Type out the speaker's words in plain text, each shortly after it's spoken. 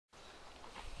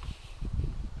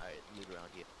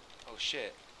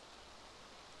shit.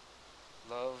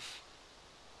 Love.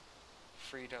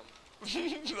 Freedom.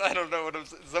 I don't know what I'm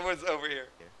saying. Someone's over here.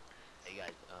 Hey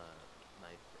guys,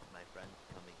 my friend's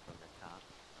coming from the top.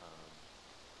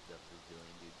 The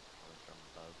Brazilian dude coming from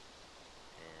above,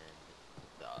 and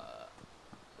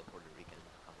the Puerto Rican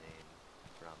coming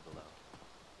from below.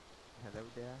 Hello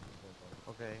there.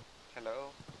 Okay. Hello.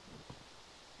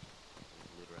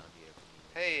 There's loot around here.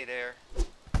 Hey there.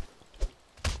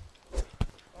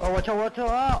 Oh, watch out!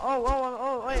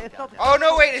 Oh, wait, stop. Oh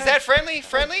no, wait, is that friendly?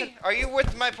 Friendly? Are you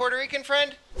with my Puerto Rican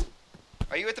friend?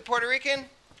 Are you with the Puerto Rican?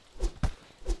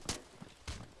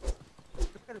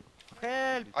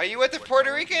 Help! Are you with the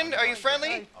Puerto Rican? Are you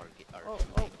friendly? Oh.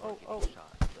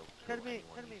 Help me.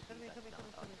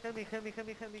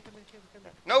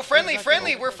 No, friendly.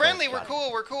 We're friendly. We're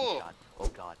cool. Oh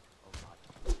god.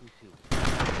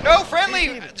 No,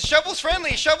 friendly. Shovel's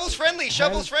friendly.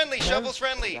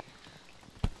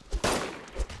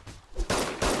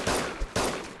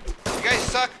 You guys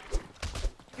suck.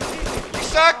 You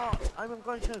suck. Oh, I'm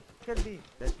unconscious. Help me.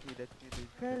 That's me, dude.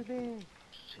 Help me.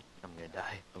 Shit, I'm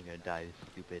gonna die, this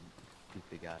stupid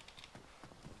guy.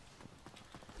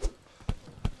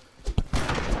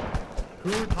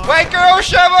 White girl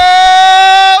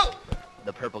shovel.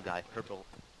 The purple guy, purple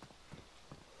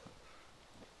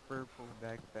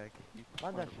backpack.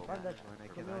 Bandage.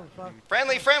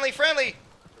 Friendly.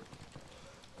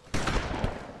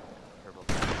 Purple.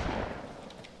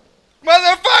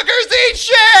 Motherfuckers eat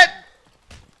shit.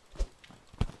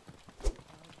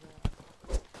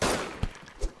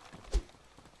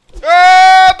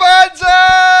 Ah,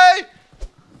 bonsai!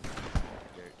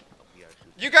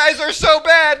 You guys are so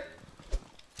bad.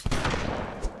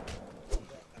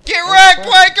 Get wrecked,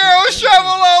 white girl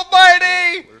shovel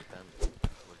almighty!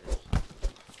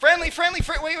 Friendly,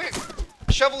 wait.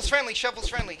 Shovel's friendly.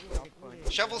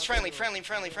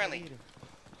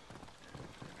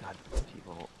 God,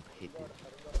 people hate this.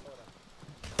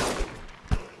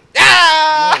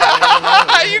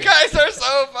 Ah! You guys are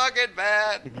so fucking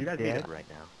bad. You guys need it right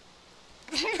now.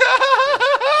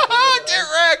 Get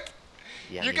wrecked.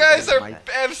 Yeah, You guys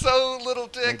have so little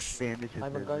dicks. I'm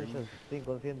unconscious.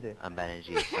 Inconsciente. I'm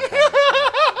bandaging.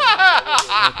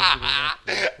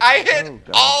 I hit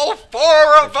all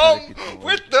 4 of them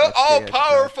with the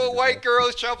all-powerful white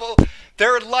girl shovel.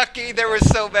 They're lucky there were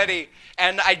so many.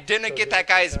 And I didn't get that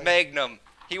guy's magnum.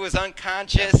 He was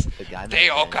unconscious. They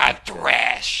all got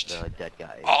thrashed. The dead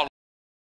guy. All